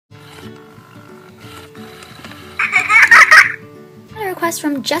request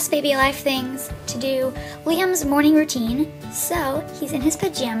from Just Baby Life Things to do Liam's morning routine. So he's in his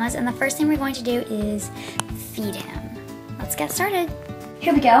pajamas, and the first thing we're going to do is feed him. Let's get started.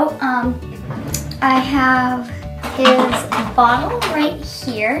 Here we go. I have his bottle right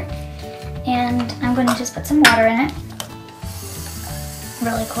here, and I'm going to just put some water in it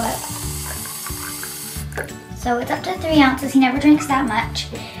really quick. So it's up to 3 ounces. He never drinks that much.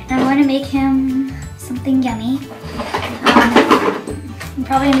 And I'm going to make him something yummy. I'm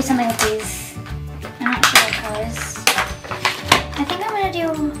probably going to do something with these. I'm not sure what colors. I think I'm going to do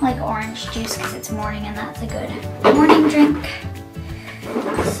like orange juice because it's morning and that's a good morning drink.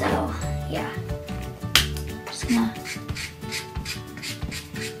 So yeah, just going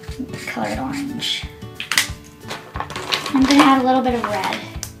to color it orange. I'm going to add a little bit of red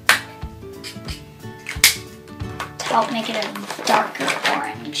to help make it a darker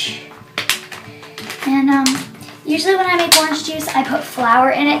orange. And usually when I make orange juice, I put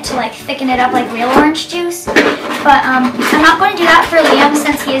flour in it to like thicken it up like real orange juice. But I'm not going to do that for Liam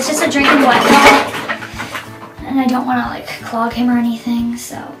since he is just a drinking wet dog. And I don't want to like clog him or anything,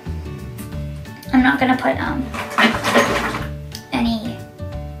 so I'm not going to put any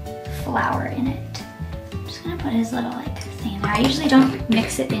flour in it. I'm just going to put his little like thing in there. I usually don't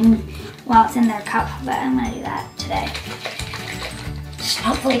mix it in while it's in their cup, but I'm going to do that today. Just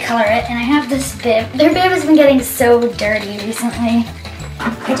hopefully color it. And I have this bib. Their bib has been getting so dirty recently.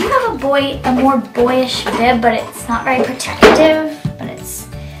 I do have a more boyish bib, but it's not very protective. But it's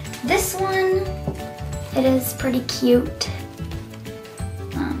this one. It is pretty cute.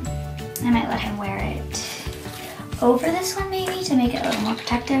 I might let him wear it over this one maybe to make it a little more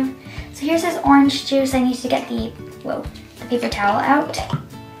protective. So here's his orange juice. I need to get the paper towel out.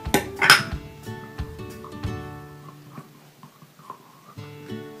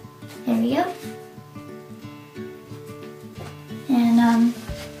 There we go. And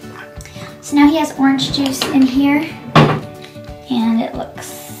so now he has orange juice in here, and it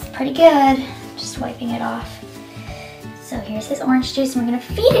looks pretty good. Just wiping it off. So here's his orange juice, and we're gonna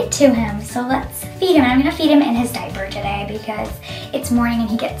feed it to him. So let's feed him. And I'm gonna feed him in his diaper today because it's morning and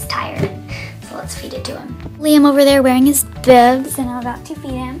he gets tired. So let's feed it to him. Liam over there wearing his bibs, and I'm about to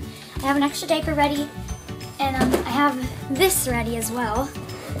feed him. I have an extra diaper ready, and I have this ready as well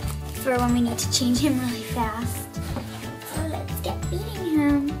for when we need to change him really fast. So let's get feeding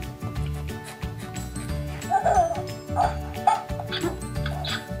him.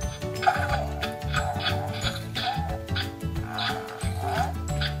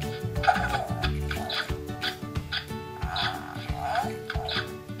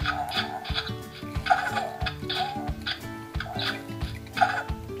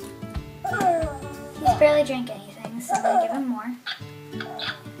 He's barely drank anything, so I'm gonna give him more.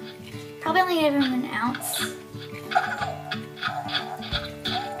 Probably only give him an ounce.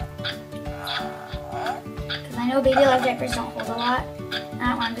 Because I know Baby Life diapers don't hold a lot. And I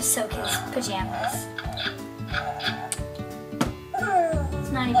don't want him to soak his pajamas.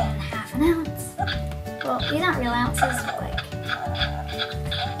 It's not even half an ounce. Well, these aren't real ounces, but like.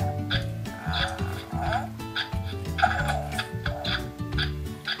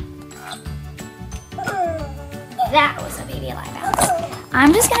 That was a Baby Life ounce.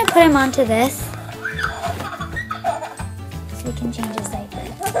 I'm just gonna put him onto this so we can change his diaper.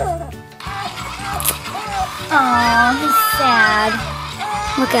 Oh, he's sad.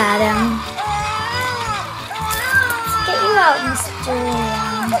 Look at him. Let's get you out, Mr.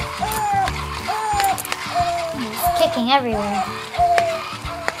 Liam. He's kicking everywhere.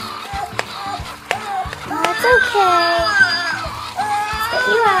 Oh, it's okay. Let's get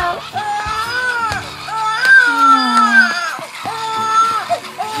you out.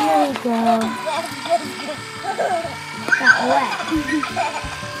 There we go. Got wet.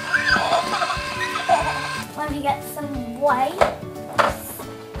 Let me get some wipes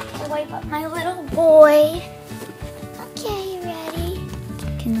to wipe up my little boy. Okay, you ready?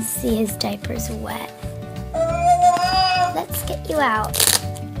 You can see his diaper's wet. Let's get you out.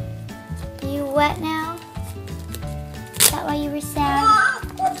 Are you wet now? Is that why you were sad?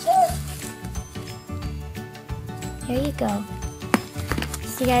 Here you go.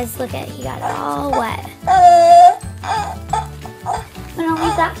 So you guys look at it, he got it all wet. I'm gonna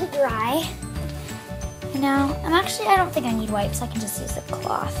leave that to dry. You know, I don't think I need wipes. I can just use the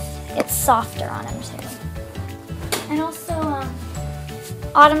cloth. It's softer on him too. And also,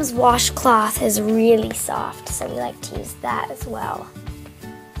 Autumn's washcloth is really soft, so we like to use that as well.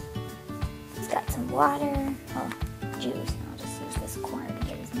 He's got some water, juice, and I'll just use this corner to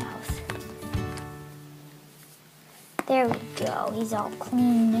get his mouth. There we go, he's all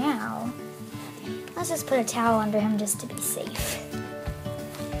clean now. Let's just put a towel under him just to be safe.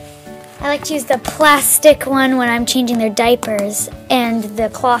 I like to use the plastic one when I'm changing their diapers and the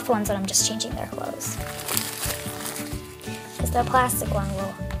cloth ones when I'm just changing their clothes. Because the plastic one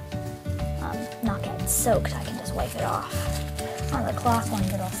will not get soaked. I can just wipe it off. On the cloth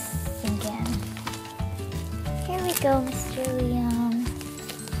ones, it'll sink in. Here we go, Mr. Liam.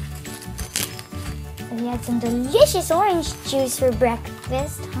 So he had some delicious orange juice for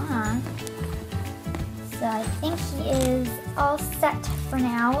breakfast, huh? So I think he is all set for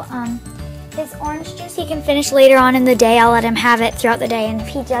now. His orange juice he can finish later on in the day. I'll let him have it throughout the day, and if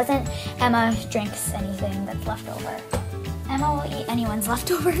he doesn't, Emma drinks anything that's left over. Emma will eat anyone's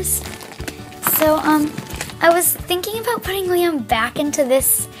leftovers. So I was thinking about putting Liam back into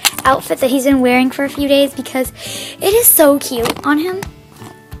this outfit that he's been wearing for a few days because it is so cute on him.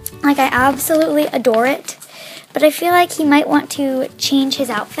 Like, I absolutely adore it, but I feel like he might want to change his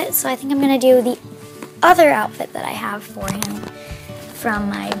outfit, so I think I'm gonna do the other outfit that I have for him from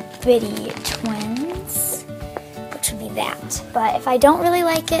my Biddy twins, which would be that. But if I don't really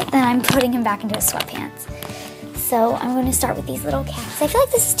like it, then I'm putting him back into his sweatpants. So I'm going to start with these little cats. I feel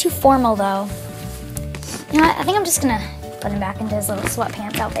like this is too formal though. You know what? I think I'm just gonna put him back into his little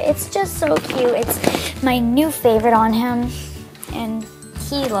sweatpants outfit. It's just so cute. It's my new favorite on him, and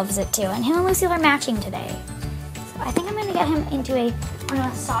he loves it too. And him and Lucille are matching today. So I think I'm gonna get him into one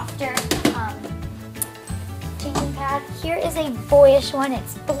of the softer changing pad. Here is a boyish one.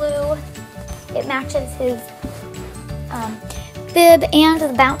 It's blue. It matches his bib, and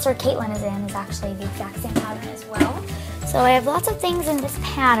the bouncer Caitlin is in is actually the exact same pattern as well. So I have lots of things in this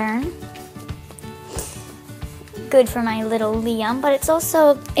pattern. Good for my little Liam, but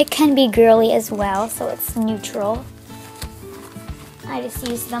it can be girly as well, so it's neutral. I just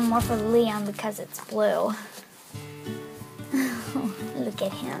use them more for Liam because it's blue. Look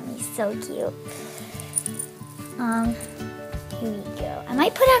at him, he's so cute. Here we go. I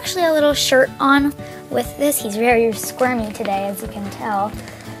might put actually a little shirt on with this. He's very squirmy today, as you can tell.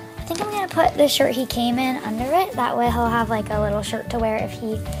 I think I'm gonna put the shirt he came in under it. That way he'll have like a little shirt to wear if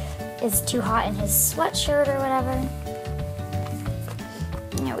he is too hot in his sweatshirt or whatever.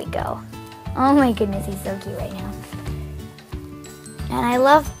 There we go. Oh my goodness, he's so cute right now. And I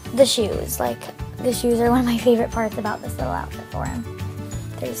love the shoes. Like, the shoes are one of my favorite parts about this little outfit for him.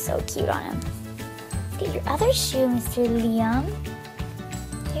 They're so cute on him. Get your other shoe, Mr. Liam.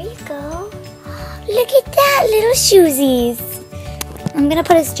 There you go. Look at that, little shoesies. I'm gonna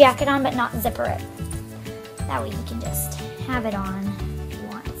put his jacket on, but not zipper it. That way he can just have it on if he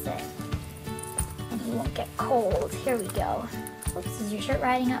wants it. And he won't get cold. Here we go. Oops, is your shirt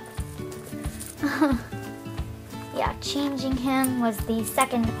riding up? Yeah, changing him was the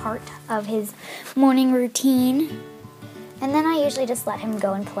second part of his morning routine. And then I usually just let him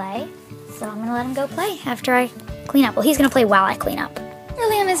go and play. So I'm gonna let him go play after I clean up. Well, he's gonna play while I clean up.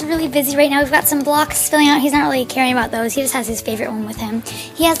 Liam is really busy right now. We've got some blocks filling out. He's not really caring about those. He just has his favorite one with him.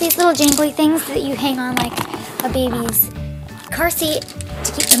 He has these little jangly things that you hang on like a baby's car seat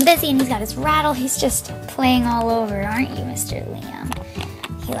to keep him busy, and he's got his rattle. He's just playing all over, aren't you, Mr. Liam?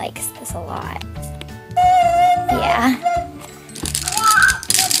 He likes this a lot. Yeah.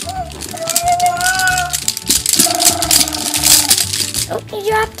 Oh, you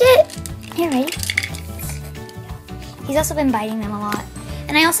dropped it. Here, ready? He's also been biting them a lot.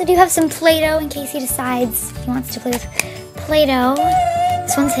 And I also do have some Play-Doh in case he decides he wants to play with Play-Doh.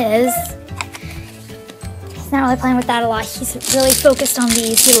 This one's his. He's not really playing with that a lot. He's really focused on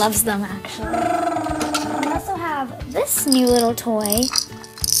these. He loves them, actually. I also have this new little toy.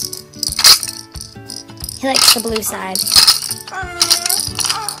 He likes the blue side.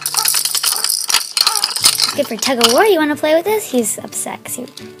 It's good for tug of war. You want to play with this? He's upset. You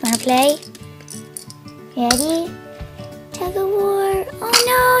want to play? Ready? Tug of war. Oh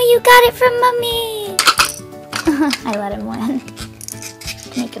no, you got it from Mommy. I let him win.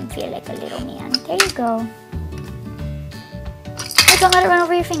 Make him feel like a little man. There you go. Oh, don't let it run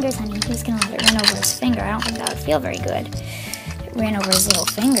over your fingers, honey. He's gonna let it run over his finger. I don't think that would feel very good. It ran over his little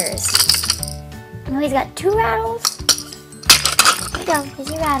fingers. Oh, he's got 2 rattles. Here you go. Here's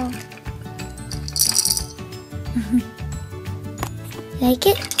your rattle. Like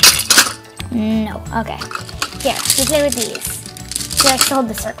it? No. Okay. Here, you play with these. He likes to hold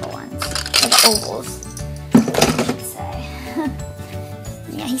the circle ones. Or the ovals, I should say.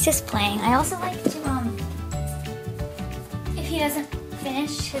 Yeah, he's just playing. I also like to, if he doesn't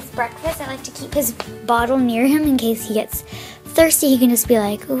finish his breakfast, I like to keep his bottle near him in case he gets thirsty. He can just be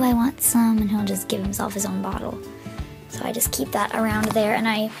like, ooh, I want some, and he'll just give himself his own bottle. So I just keep that around there, and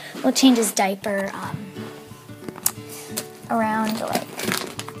I will change his diaper around like,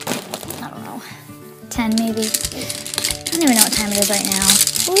 I don't know, 10 maybe. don't even know what time it is right now.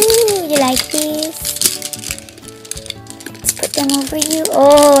 Ooh, you like these? Let's put them over you.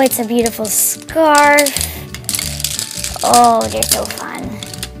 Oh, it's a beautiful scarf. Oh, they're so fun.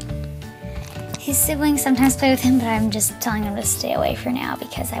 His siblings sometimes play with him, but I'm just telling him to stay away for now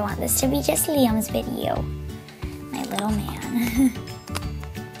because I want this to be just Liam's video. My little man.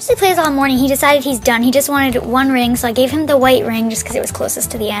 He plays all morning. He decided he's done. He just wanted one ring, so I gave him the white ring just because it was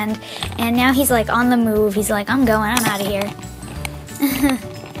closest to the end. And now he's like on the move. He's like, I'm going. I'm out of here.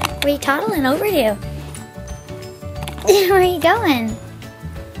 Where are you toddling over to? Where are you going?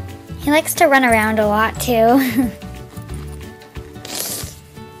 He likes to run around a lot too.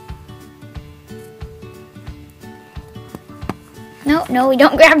 No, we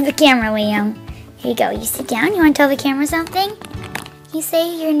don't grab the camera, Liam. Here you go. You sit down. You want to tell the camera something? You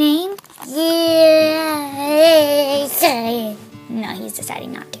say your name? Yeah. Say it. No, he's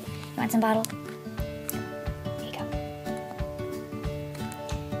deciding not to. You want some bottle? Here you go.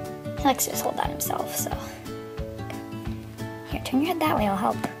 He likes to just hold that himself, so. Here, turn your head that way. I'll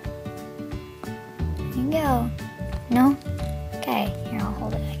help. Here you go. No? Okay. Here, I'll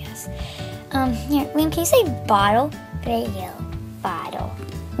hold it, I guess. Here, Liam, can you say bottle? Radio. Bottle.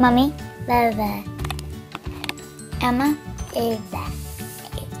 Mommy? Baba. Emma? Eva.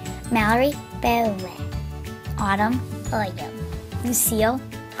 Mallory? Bella. Autumn? Oyo. Lucille?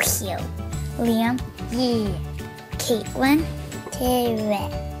 Wheel. Liam? Yeah. Caitlin? Terra.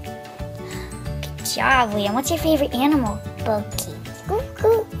 Good job, Liam. What's your favorite animal? Bulky. Ooh,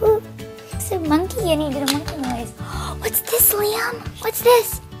 ooh, ooh. It's a monkey and he did a monkey noise. What's this, Liam? What's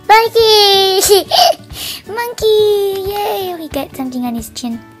this? Monkey! Monkey! Yay! He got something on his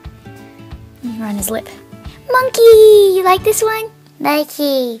chin. Or on his lip. Monkey! You like this one?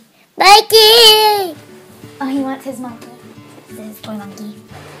 Monkey! Monkey! Oh, he wants his monkey. This is his toy monkey.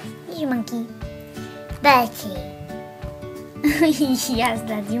 You monkey. Monkey. Yes,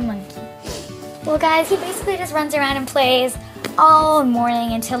 that's your monkey. Well, guys, he basically just runs around and plays all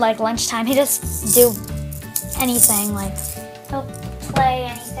morning until like lunchtime. He just do anything, like he'll play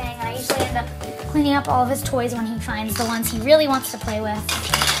anything. I usually end up cleaning up all of his toys when he finds the ones he really wants to play with.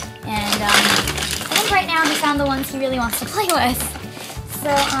 And I think right now he found the ones he really wants to play with. So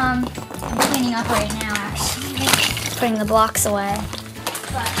I'm cleaning up right now, actually, putting the blocks away.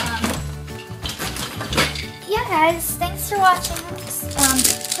 But yeah, guys, thanks for watching.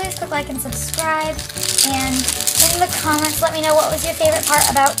 Please click like and subscribe. And in the comments, let me know what was your favorite part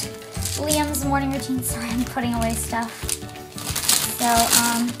about Liam's morning routine. Sorry, I'm putting away stuff. So,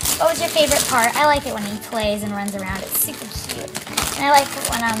 what was your favorite part? I like it when he plays and runs around. It's super cute. And I like it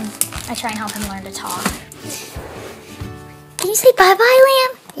when I try and help him learn to talk. Can you say bye-bye,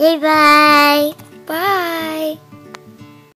 Liam? Say bye. Bye.